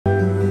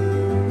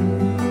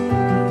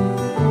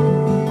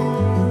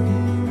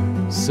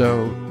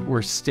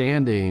we're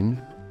standing,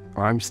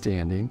 or I'm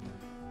standing,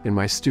 in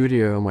my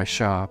studio, my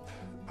shop.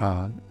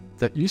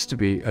 That used to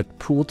be a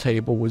pool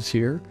table was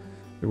here.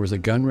 There was a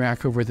gun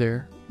rack over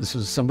there. This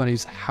was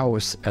somebody's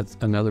house at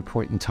another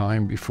point in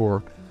time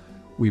before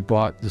we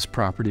bought this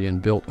property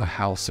and built a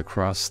house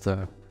across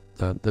the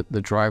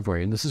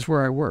driveway. And this is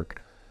where I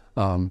work.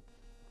 And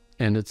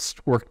it's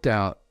worked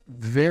out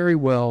very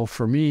well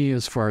for me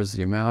as far as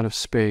the amount of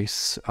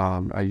space.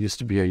 I used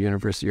to be a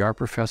university art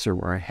professor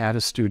where I had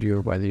a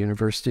studio by the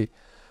university,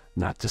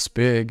 not this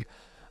big,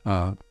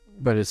 but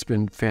it's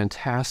been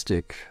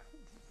fantastic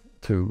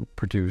to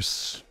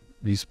produce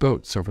these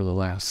boats over the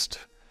last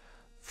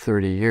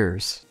 30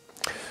 years.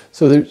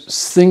 So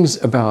there's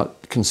things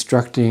about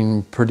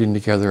constructing, putting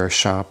together a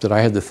shop that I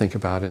had to think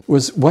about. It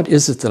was, what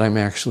is it that I'm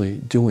actually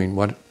doing?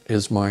 What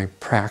is my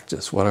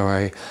practice? What do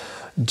I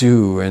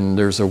do? And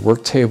there's a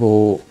work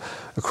table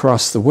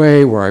across the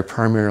way where I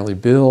primarily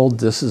build.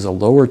 This is a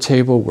lower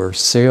table where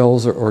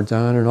sales are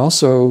done, and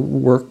also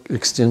work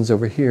extends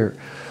over here.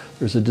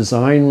 There's a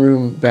design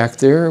room back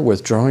there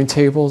with drawing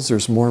tables.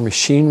 There's more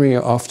machinery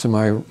off to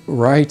my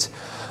right.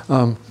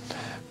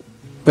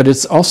 But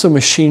it's also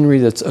machinery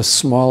that's a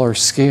smaller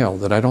scale,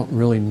 that I don't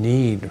really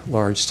need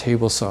large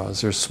table saws.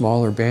 There's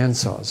smaller band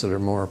saws that are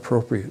more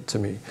appropriate to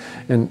me.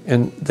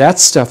 And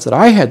that's stuff that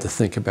I had to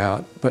think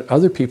about, but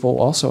other people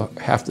also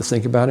have to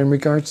think about in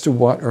regards to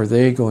what are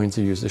they going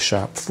to use the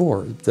shop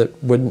for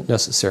that wouldn't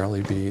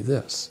necessarily be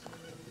this.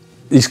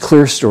 These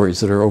clear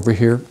stories that are over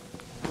here,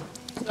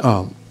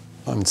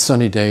 on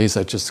sunny days,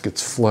 that just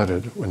gets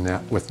flooded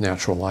with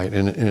natural light,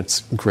 and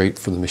it's great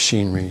for the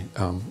machinery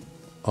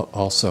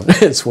also.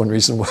 It's one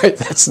reason why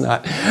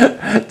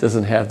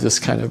doesn't have this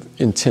kind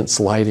of intense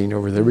lighting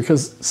over there,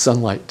 because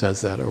sunlight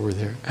does that over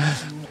there.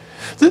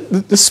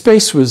 The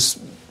space was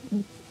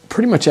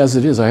pretty much as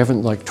it is. I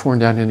haven't like torn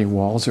down any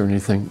walls or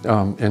anything,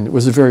 and it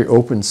was a very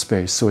open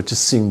space, so it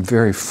just seemed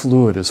very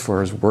fluid as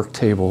far as work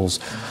tables,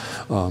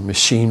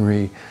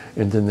 machinery,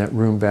 and then that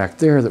room back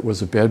there that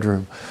was a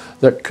bedroom.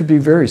 That could be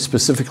very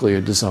specifically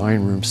a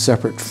design room,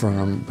 separate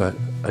from, but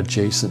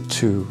adjacent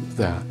to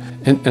that.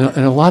 And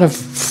a lot of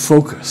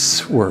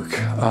focus work.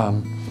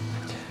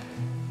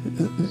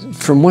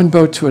 From one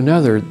boat to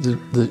another,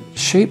 the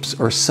shapes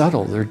are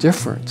subtle, they're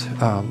different.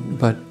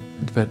 But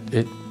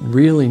it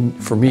really,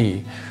 for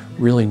me,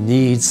 really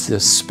needs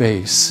this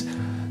space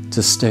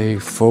to stay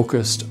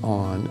focused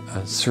on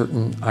a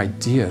certain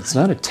idea. It's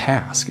not a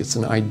task, it's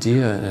an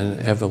idea and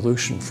an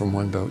evolution from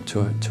one boat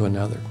to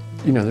another.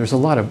 You know, there's a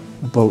lot of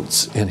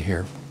boats in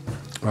here,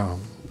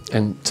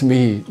 and to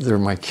me, they're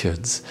my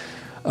kids.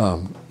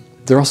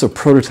 They're also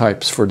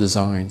prototypes for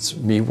designs,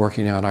 me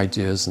working out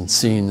ideas and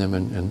seeing them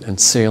and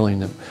sailing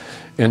them.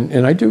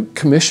 And I do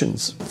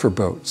commissions for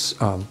boats,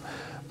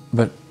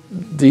 but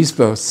these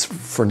boats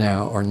for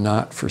now are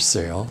not for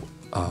sale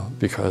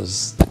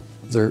because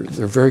they're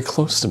very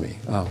close to me,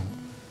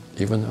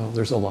 even though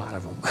there's a lot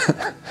of them.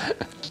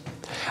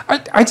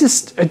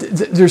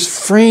 There's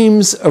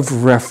frames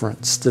of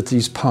reference that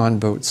these pond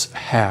boats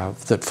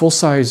have that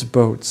full-size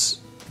boats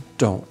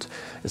don't.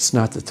 It's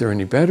not that they're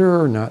any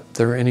better or not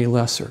they're any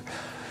lesser.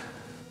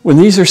 When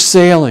these are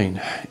sailing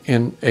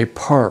in a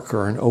park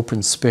or an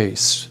open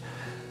space,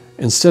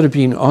 instead of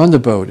being on the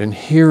boat and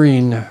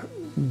hearing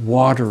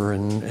water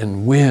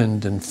and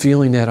wind and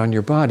feeling that on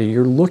your body,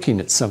 you're looking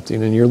at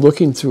something, and you're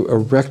looking through a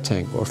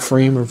rectangle, a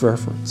frame of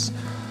reference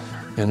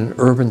in an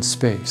urban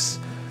space.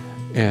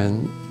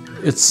 And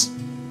it's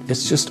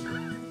just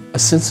a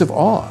sense of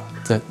awe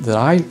that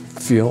I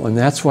feel, and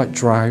that's what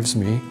drives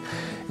me,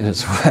 and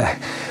it's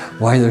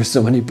why there's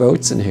so many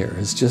boats in here.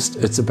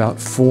 It's about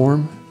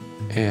form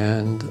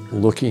and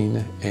looking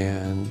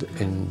and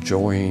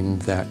enjoying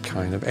that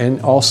kind of,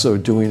 and also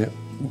doing it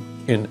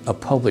in a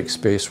public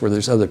space where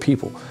there's other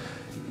people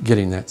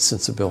getting that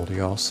sensibility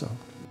also.